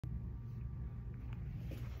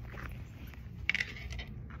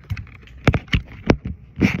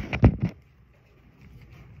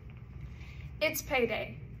It's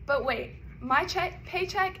payday, but wait, my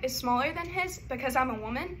paycheck is smaller than his because I'm a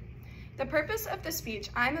woman? The purpose of the speech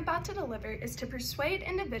I'm about to deliver is to persuade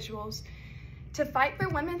individuals to fight for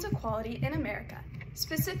women's equality in America,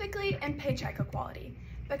 specifically in paycheck equality,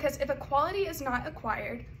 because if equality is not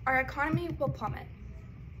acquired, our economy will plummet.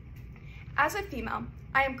 As a female,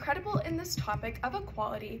 I am credible in this topic of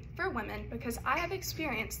equality for women because I have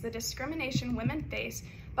experienced the discrimination women face,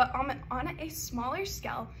 but on a smaller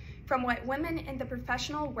scale from what women in the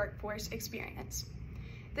professional workforce experience.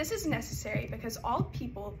 This is necessary because all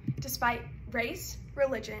people, despite race,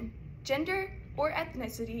 religion, gender, or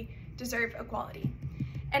ethnicity, deserve equality.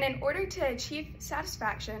 And in order to achieve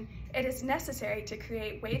satisfaction, it is necessary to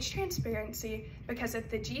create wage transparency because of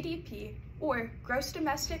the GDP, or gross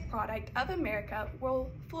domestic product, of America will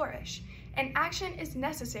flourish. And action is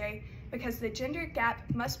necessary because the gender gap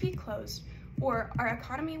must be closed or our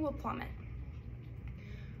economy will plummet.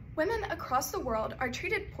 Women across the world are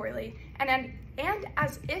treated poorly and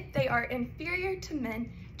as if they are inferior to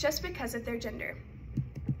men just because of their gender.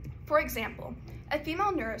 For example, a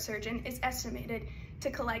female neurosurgeon is estimated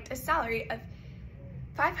to collect a salary of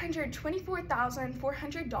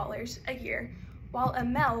 $524,400 a year, while a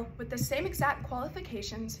male with the same exact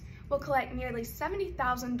qualifications will collect nearly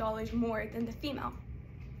 $70,000 more than the female.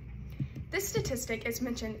 This statistic is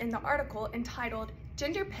mentioned in the article entitled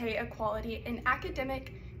Gender Pay Equality in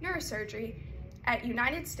Academic Neurosurgery at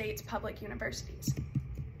United States Public Universities.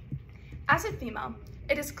 As a female,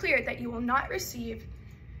 it is clear that you will not receive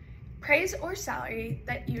praise or salary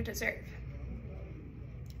that you deserve.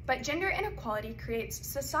 But gender inequality creates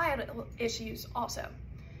societal issues also.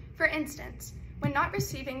 For instance, when not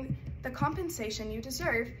receiving the compensation you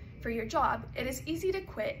deserve for your job, it is easy to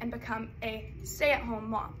quit and become a stay-at-home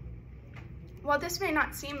mom. While this may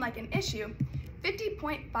not seem like an issue,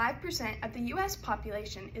 50.5% of the US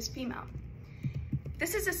population is female.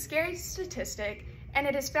 This is a scary statistic, and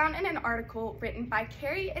it is found in an article written by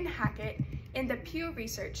Carey and Hackett in the Pew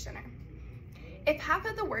Research Center. If half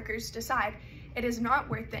of the workers decide it is not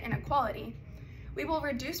worth the inequality, we will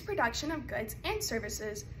reduce production of goods and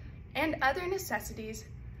services and other necessities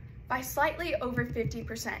by slightly over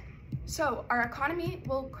 50%. So our economy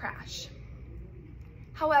will crash.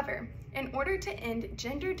 However, in order to end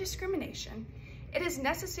gender discrimination, it is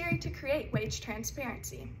necessary to create wage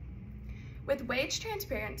transparency. With wage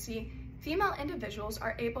transparency, female individuals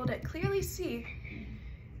are able to clearly see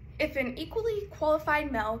if an equally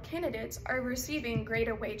qualified male candidates are receiving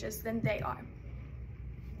greater wages than they are.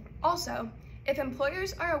 Also, if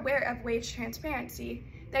employers are aware of wage transparency,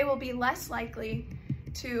 they will be less likely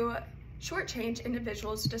to shortchange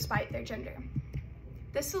individuals despite their gender.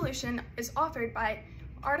 This solution is offered by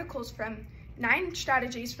articles from 9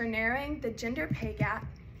 Strategies for Narrowing the Gender Pay Gap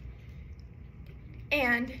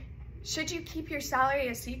and Should You Keep Your Salary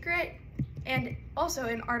a Secret? And also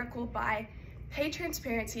an article by Pay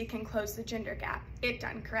Transparency Can Close the Gender Gap, if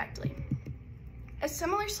done correctly. A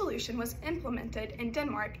similar solution was implemented in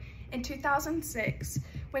Denmark in 2006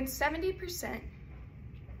 when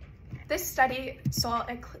this study saw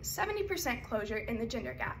a 70% closure in the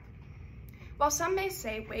gender gap. While some may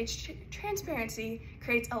say wage transparency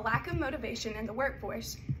creates a lack of motivation in the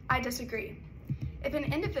workforce, I disagree. If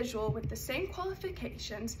an individual with the same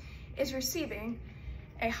qualifications is receiving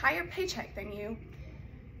a higher paycheck than you,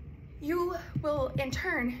 you will in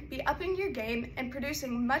turn be upping your game and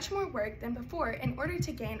producing much more work than before in order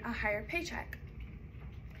to gain a higher paycheck.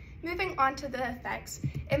 Moving on to the effects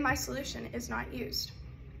if my solution is not used.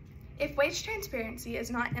 If wage transparency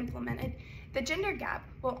is not implemented, the gender gap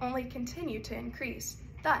will only continue to increase,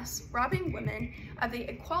 thus robbing women of the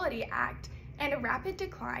Equality Act and a rapid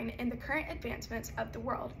decline in the current advancements of the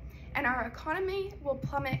world, and our economy will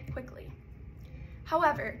plummet quickly.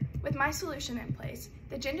 However, with my solution in place,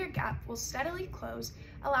 the gender gap will steadily close,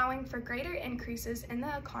 allowing for greater increases in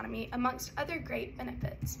the economy amongst other great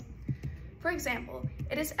benefits. For example,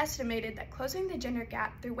 it is estimated that closing the gender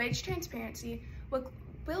gap through wage transparency will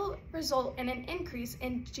result in an increase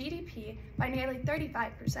in GDP by nearly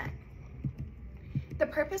 35%. The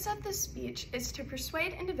purpose of this speech is to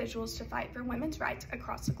persuade individuals to fight for women's rights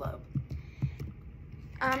across the globe.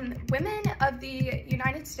 Women of the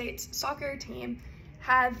United States soccer team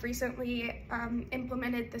have recently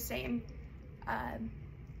implemented the same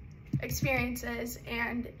experiences,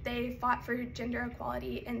 and they fought for gender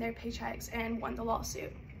equality in their paychecks and won the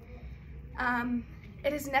lawsuit.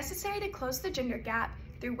 It is necessary to close the gender gap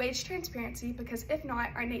through wage transparency because if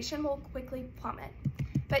not, our nation will quickly plummet.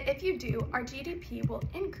 But if you do, our GDP will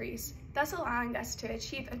increase, thus allowing us to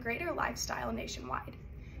achieve a greater lifestyle nationwide.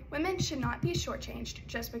 Women should not be shortchanged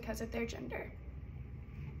just because of their gender.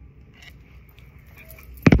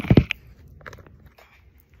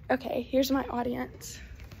 Okay, here's my audience.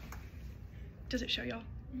 Does it show y'all?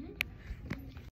 Mm-hmm.